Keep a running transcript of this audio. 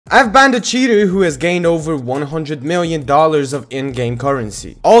I've banned a cheater who has gained over $100 million of in-game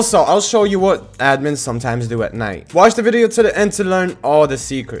currency. Also, I'll show you what admins sometimes do at night. Watch the video to the end to learn all the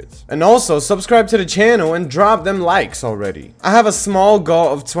secrets. And also, subscribe to the channel and drop them likes already. I have a small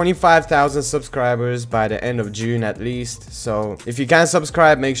goal of 25,000 subscribers by the end of June at least, so if you can't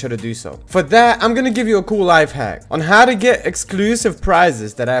subscribe, make sure to do so. For that, I'm gonna give you a cool life hack on how to get exclusive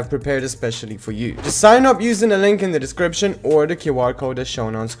prizes that I have prepared especially for you. Just sign up using the link in the description or the QR code that's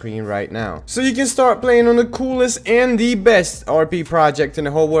shown on screen right now, so you can start playing on the coolest and the best RP project in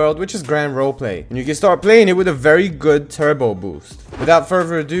the whole world, which is Grand Roleplay, and you can start playing it with a very good turbo boost. Without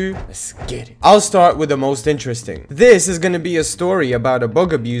further ado, let's get it. I'll start with the most interesting. This is gonna be a story about a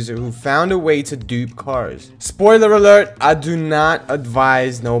bug abuser who found a way to dupe cars. Spoiler alert, I do not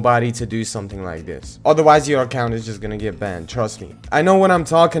advise nobody to do something like this. Otherwise your account is just gonna get banned, trust me. I know what I'm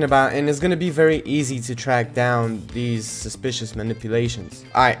talking about, and it's gonna be very easy to track down these suspicious manipulations.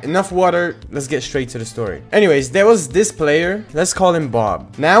 Alright, enough water, let's get straight to the story. Anyways, there was this player, let's call him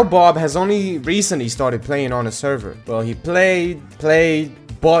Bob. Now Bob has only recently started playing on a server. Well, he played,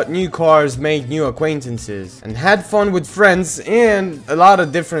 bought new cars, made new acquaintances, and had fun with friends and a lot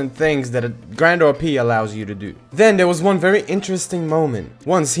of different things that a Grand RP allows you to do. Then there was one very interesting moment.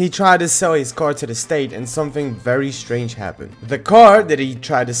 Once he tried to sell his car to the state and something very strange happened. The car that he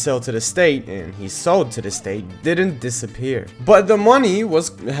tried to sell to the state and he sold to the state didn't disappear, but the money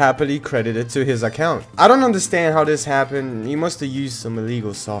was happily credited to his account. I don't understand how this happened. He must have used some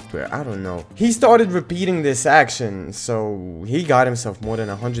illegal software, I don't know. He started repeating this action, so he got himself more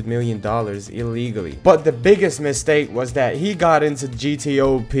than $100 million illegally. But the biggest mistake was that he got into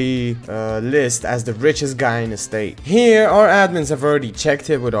GTA5 list as the richest guy in the state. Here, our admins have already checked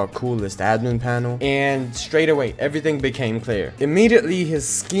it with our coolest admin panel, and straight away, everything became clear. Immediately, his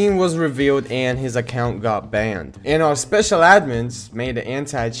scheme was revealed and his account got banned. And our special admins made the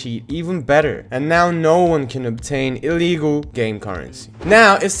anti-cheat even better, and now no one can obtain illegal game currency.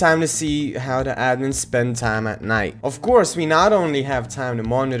 Now, it's time to see how the admins spend time at night. Of course, we not only have time to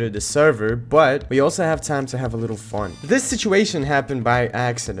monitor the server, but we also have time to have a little fun. This situation happened by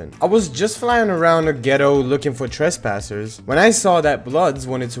accident. I was just flying around the ghetto looking for trespassers when I saw that Bloods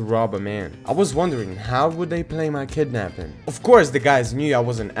wanted to rob a man. I was wondering, how would they play my kidnapping? Of course, the guys knew I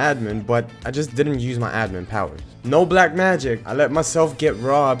was an admin, but I just didn't use my admin powers. No black magic, I let myself get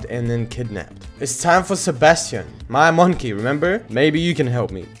robbed and then kidnapped. It's time for Sebastian, my monkey, remember? Maybe you can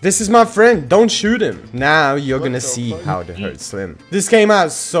help me. This is my friend, don't shoot him. Now you're gonna see how to hurt Slim. This came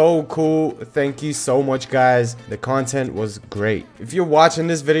out so cool, thank you so much guys. The content was great. If you're watching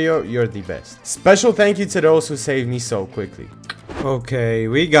this video, you're the best. Special thank you to those who saved me so quickly. Okay,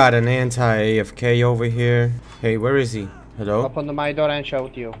 we got an anti-AFK over here. Hey, where is he? Hello? Open my door and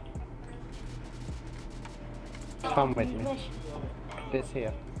shout you. Come with me. This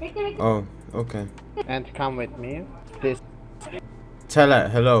here. Oh, okay. And come with me. This. Tella,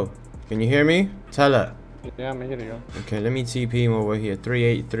 hello. Can you hear me? Tella. Yeah, I'm here you go. Okay, let me TP him over here.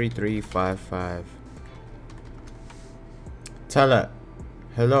 383355. Tella.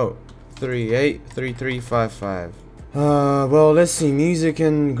 Hello. 383355. Well, let's see. Music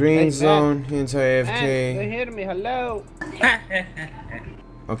in green zone. Anti-AFK. You hear me? Hello.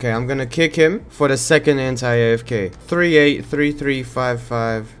 Okay, I'm gonna kick him for the second anti-AFK.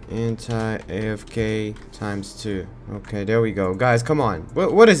 383355 anti-AFK times 2. Okay, there we go. Guys, come on.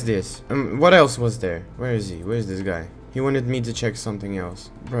 What is this? What else was there? Where is he? Where's this guy? He wanted me to check something else.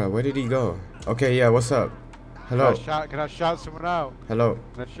 Bro, where did he go? Okay, yeah, what's up? Hello. Can I shout someone out? Hello.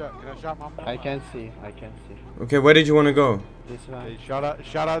 Can I shout my mom? I can see. Okay, where did you want to go? This one. Hey,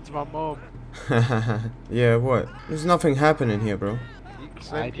 shout out to my mom. Yeah, what? There's nothing happening here, bro.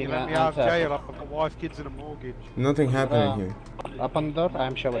 Let me out of jail. I've got wife, kids, and a mortgage. Nothing happening here. Open the door.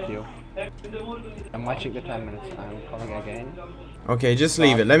 I'm sure with you. I'm watching the 10 minutes. I'm calling again. Okay, just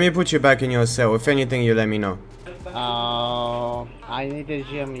leave it. Let me put you back in your cell. If anything, you let me know. I need a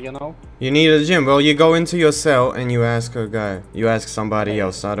gym, you know? You need a gym? Well, you go into your cell and you ask a guy. You ask somebody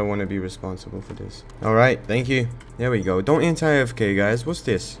else. I don't want to be responsible for this. Alright, thank you. There we go. Don't anti-AFK, guys. What's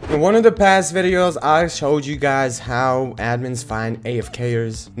this? In one of the past videos, I showed you guys how admins find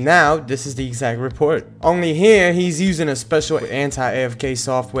AFKers. Now, this is the exact report. Only here, he's using a special anti-AFK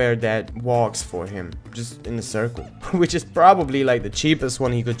software that walks for him. Just in a circle. Which is probably like the cheapest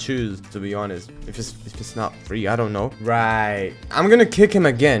one he could choose, to be honest. If it's not free, I don't know. Right. I'm gonna kick him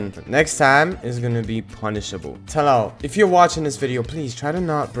again. Next time is gonna be punishable. Hello, if you're watching this video, please try to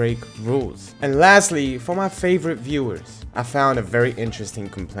not break rules. And lastly, for my favorite viewers, I found a very interesting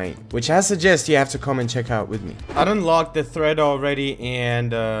complaint, which I suggest you have to come and check out with me. I unlocked the thread already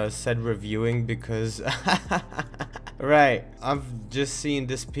and said reviewing because Right, I've just seen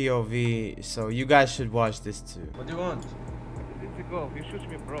this POV, so you guys should watch this too. What do you want? Easy go. You shoot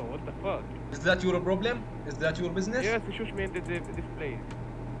me, bro. What the fuck? Is that your problem? Is that your business? Yes, you shoot me in this place.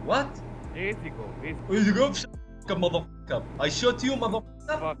 What? Easy go. Easy. You go, motherfucker. I shot you,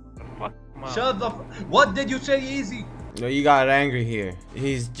 motherfucker. Fuck, man. Shut the What did you say, easy? No, you got angry here.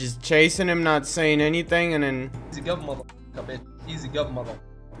 He's just chasing him, not saying anything, and then... Easy go, motherfucker, bitch. Easy go, motherfucker.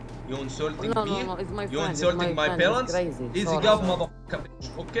 You insulting no, me? no, it's my You friend, insulting my parents? Easy go, motherfucker,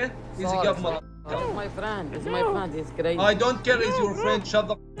 bitch. Okay? Easy go, motherfucker. It's my friend, it's crazy. I don't care if your friend. Shut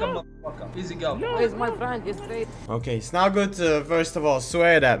the fuck up, motherfucker. Easy go. It's my friend, it's crazy. Okay, it's not good to, first of all,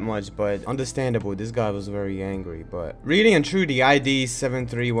 swear that much, but understandable. This guy was very angry, but... Really and true, the ID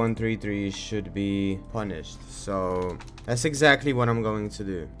 73133 should be punished, so... That's exactly what I'm going to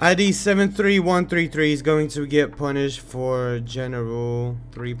do. ID 73133 is going to get punished for General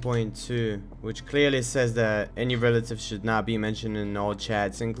 3.2, which clearly says that any relative should not be mentioned in all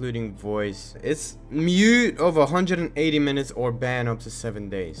chats, including voice. It's mute over 180 minutes or ban up to 7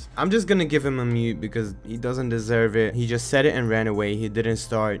 days. I'm just gonna give him a mute because he doesn't deserve it. He just said it and ran away. He didn't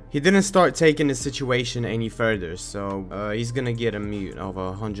start taking the situation any further, so he's gonna get a mute over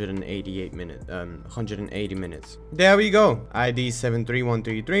 180 minutes. There we go. ID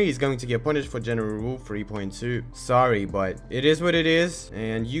 73133 is going to get punished for General Rule 3.2. Sorry, but it is what it is,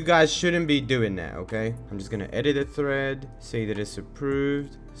 and you guys shouldn't be doing that, okay? I'm just gonna edit the thread, say that it's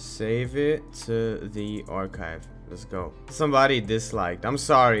approved, save it to the archive. Let's go. Somebody disliked. I'm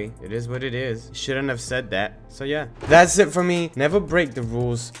sorry. It is what it is. Shouldn't have said that. So yeah, that's it for me. Never break the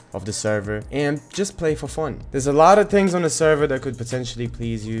rules of the server and just play for fun. There's a lot of things on the server that could potentially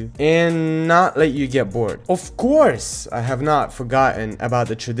please you and not let you get bored. Of course, I have not forgotten about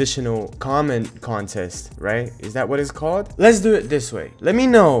the traditional comment contest, right? Is that what it's called? Let's do it this way. Let me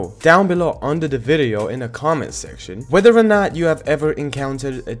know down below under the video in the comment section whether or not you have ever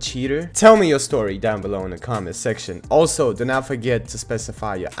encountered a cheater. Tell me your story down below in the comment section. Also, do not forget to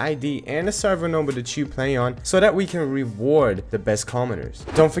specify your ID and the server number that you play on so that we can reward the best commenters.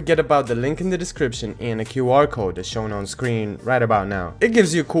 Don't forget about the link in the description and the QR code that's shown on screen right about now. It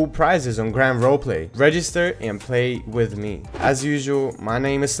gives you cool prizes on Grand Roleplay. Register and play with me. As usual, my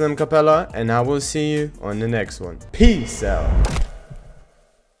name is Slim Capella and I will see you on the next one. Peace out.